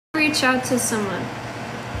reach out to someone.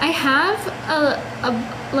 I have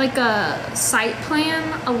a site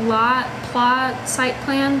plan, a lot plot site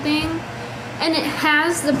plan thing, and it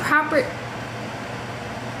has the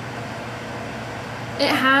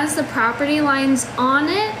property lines on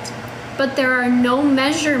it, but there are no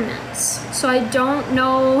measurements. So I don't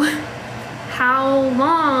know how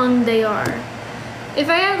long they are. If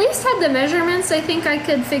I at least had the measurements, I think I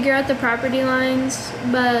could figure out the property lines,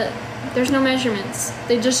 but there's no measurements.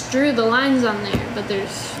 They just drew the lines on there, but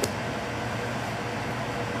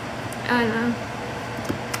I don't know.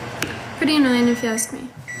 Pretty annoying if you ask me.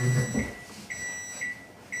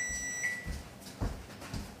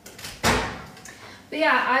 But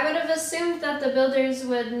yeah, I would have assumed that the builders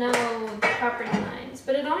would know the property lines,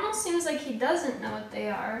 but it almost seems like he doesn't know what they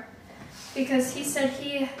are, because he said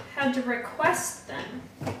he had to request them.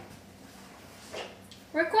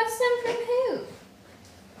 Request them from who?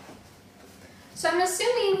 So I'm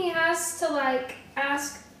assuming he has to like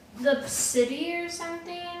ask the city or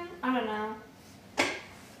something. I don't know.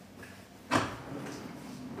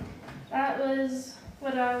 That was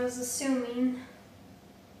what I was assuming.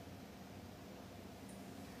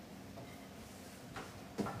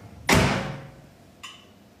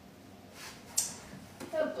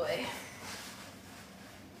 Oh boy.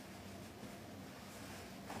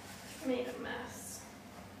 Made a mess.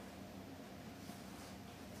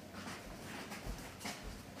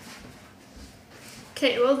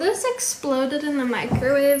 Okay, well this exploded in the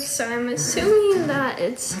microwave, so I'm assuming that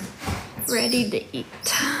it's ready to eat.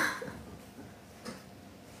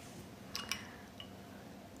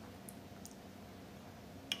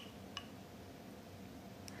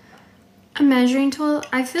 A measuring tool?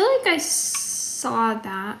 I feel like I saw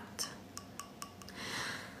that.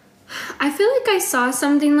 I feel like I saw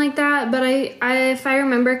something like that, but if I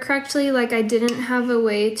remember correctly, like I didn't have a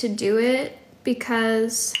way to do it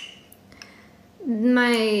because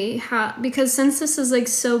because since this is like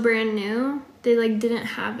so brand new, they like didn't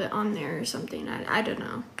have it on there or something. I don't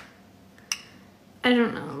know. I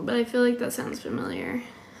don't know, but I feel like that sounds familiar.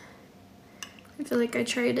 I feel like I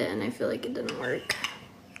tried it and I feel like it didn't work.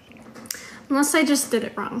 Unless I just did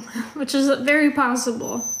it wrong, which is very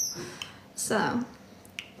possible. So,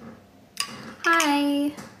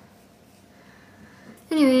 hi.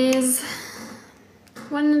 Anyways,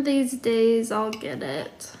 one of these days I'll get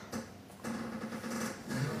it.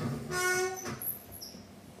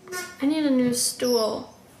 I need a new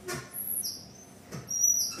stool.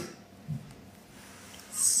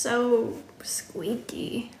 So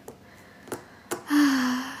squeaky.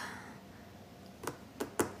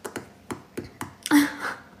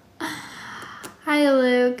 Hi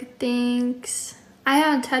Luke, thanks. I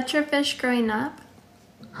had Tetra fish growing up.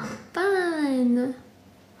 Fun.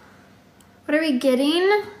 What are we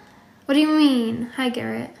getting? What do you mean? Hi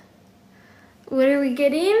Garrett. What are we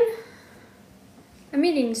getting? I'm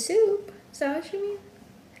eating soup. Is that what you mean?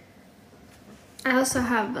 I also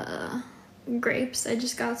have grapes. I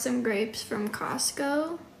just got some grapes from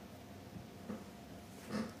Costco.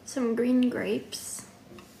 Some green grapes.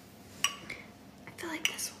 I feel like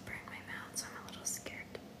this will burn my mouth, so I'm a little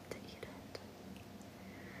scared to eat it.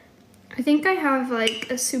 I think I have like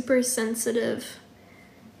a super sensitive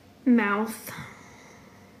mouth.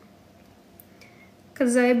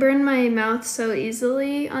 Because I burn my mouth so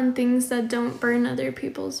easily on things that don't burn other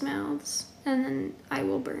people's mouths. And then I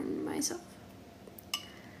will burn myself.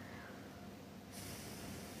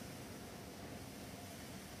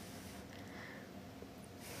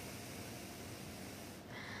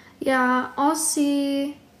 Yeah, I'll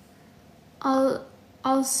see. I'll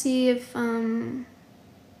see if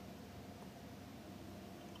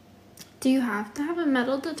do you have to have a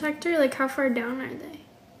metal detector? Like how far down are they?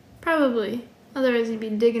 Probably. Otherwise you'd be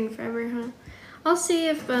digging forever, huh? I'll see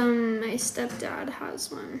if my stepdad has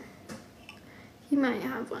one. He might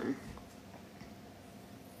have one.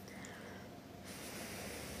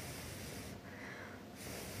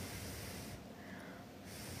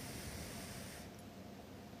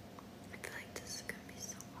 I feel like this is gonna be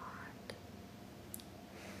so hot.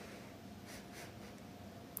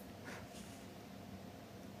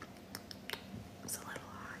 It's a little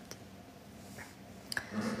hot.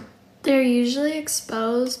 They're usually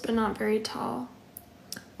exposed, but not very tall.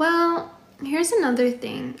 Well, here's another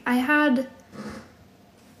thing. I had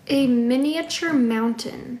a miniature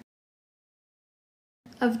mountain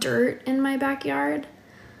of dirt in my backyard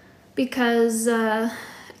because I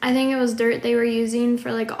think it was dirt they were using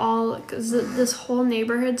for like because this whole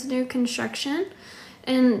neighborhood's new construction,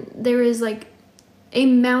 and there was like a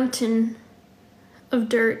mountain of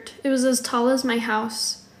dirt. It was as tall as my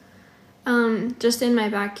house, just in my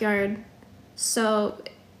backyard. So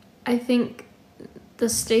I think the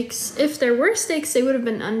stakes, if there were stakes, they would have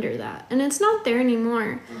been under that. And it's not there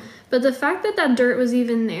anymore. But the fact that that dirt was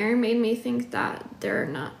even there made me think that there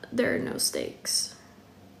are no stakes.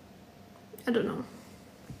 I don't know.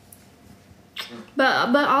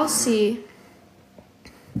 But I'll see.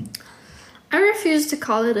 I refuse to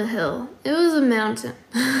call it a hill. It was a mountain.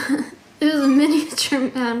 It was a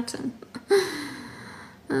miniature mountain.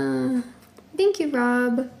 Thank you,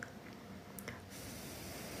 Rob.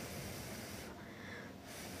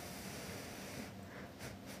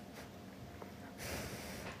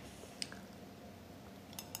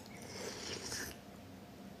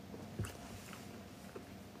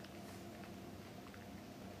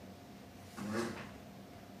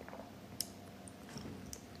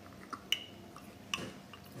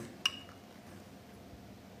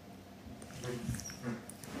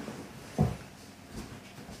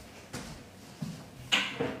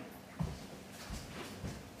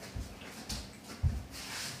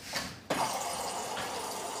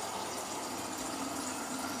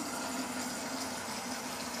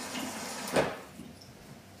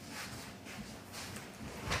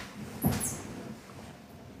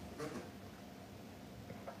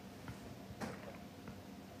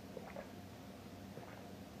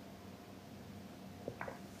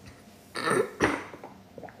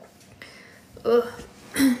 Ugh.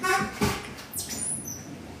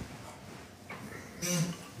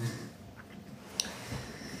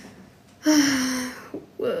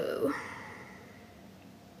 Whoa.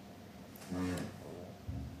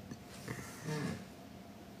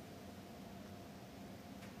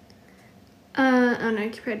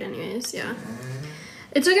 Unoccupied anyways, yeah.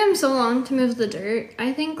 It took him so long to move the dirt.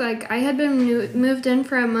 I think like I had been moved in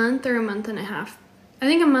for a month or a month and a half. I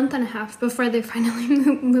think a month and a half before they finally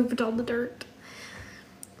moved all the dirt.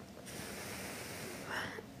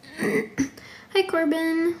 Hi,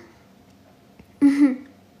 Corbin.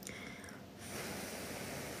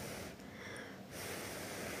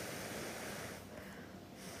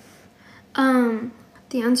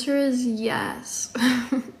 The answer is yes.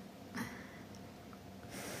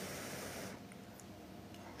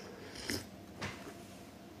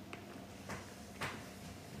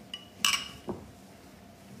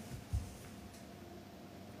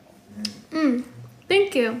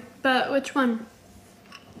 Thank you, but which one?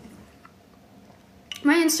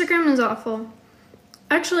 My Instagram is awful.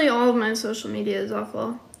 Actually, all of my social media is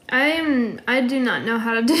awful. I do not know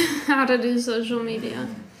how to do social media.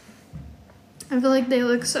 I feel like they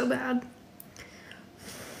look so bad.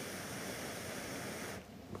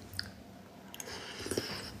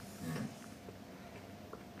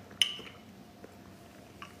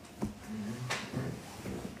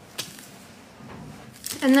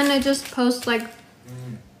 And then I just post like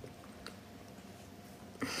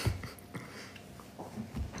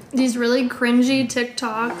these really cringy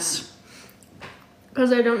TikToks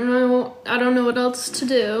because I don't know what else to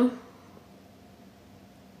do.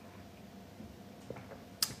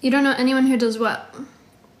 You don't know anyone who does what?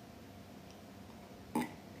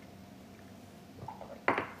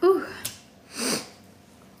 Ooh.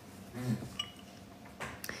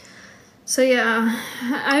 So yeah,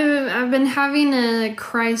 I've been having a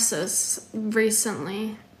crisis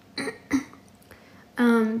recently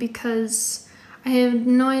because I have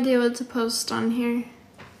no idea what to post on here.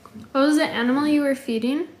 What was the animal you were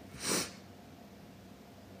feeding?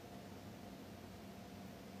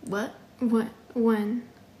 What? When?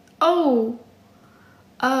 Oh,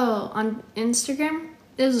 on Instagram?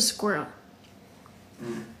 It was a squirrel.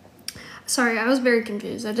 Sorry, I was very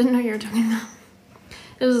confused. I didn't know you were talking about.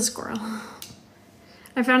 It was a squirrel.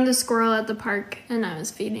 I found a squirrel at the park and I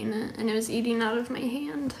was feeding it and it was eating out of my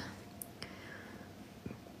hand.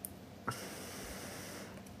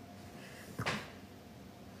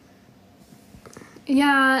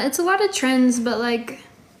 Yeah, it's a lot of trends, but like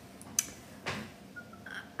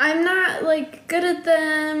I'm not like good at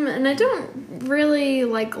them and I don't really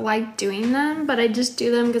like doing them, but I just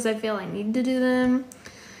do them because I feel I need to do them,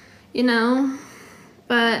 you know?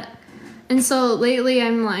 And so lately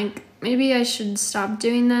I'm like, maybe I should stop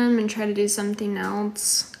doing them and try to do something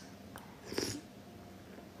else.